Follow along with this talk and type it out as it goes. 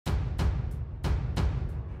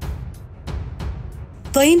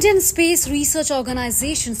The Indian Space Research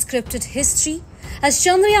Organization scripted history as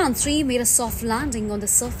Chandrayaan-3 made a soft landing on the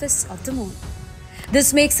surface of the moon.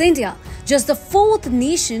 This makes India just the fourth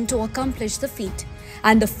nation to accomplish the feat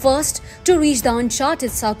and the first to reach the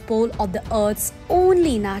uncharted south pole of the Earth's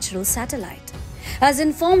only natural satellite. As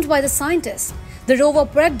informed by the scientists, the rover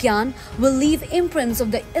Pragyan will leave imprints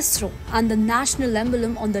of the ISRO and the national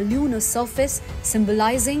emblem on the lunar surface,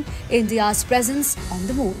 symbolizing India's presence on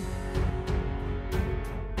the moon.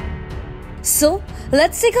 So,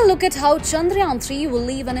 let's take a look at how Chandrayaan-3 will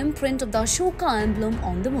leave an imprint of the Ashoka emblem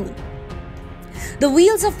on the moon. The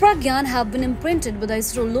wheels of Pragyan have been imprinted with the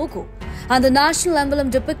ISRO logo and the national emblem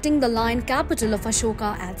depicting the lion capital of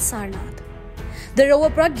Ashoka at Sarnath. The rover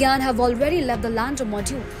Pragyan have already left the lander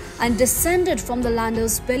module and descended from the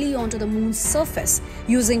lander's belly onto the moon's surface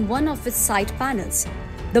using one of its side panels.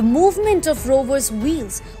 The movement of rover's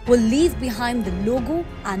wheels will leave behind the logo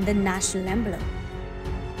and the national emblem.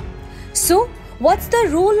 So, what's the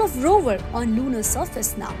role of rover on lunar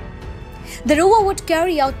surface now? The rover would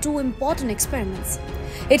carry out two important experiments.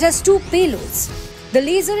 It has two payloads, the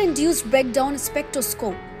laser-induced breakdown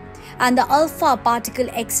spectroscope and the alpha particle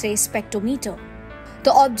X-ray spectrometer.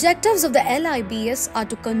 The objectives of the LIBS are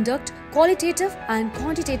to conduct qualitative and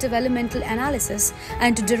quantitative elemental analysis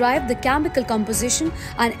and to derive the chemical composition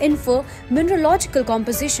and infer mineralogical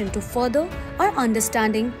composition to further our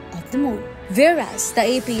understanding of the moon. Whereas the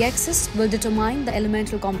AP-axis will determine the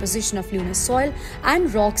elemental composition of lunar soil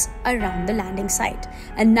and rocks around the landing site.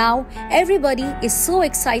 And now everybody is so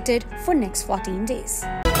excited for next 14 days.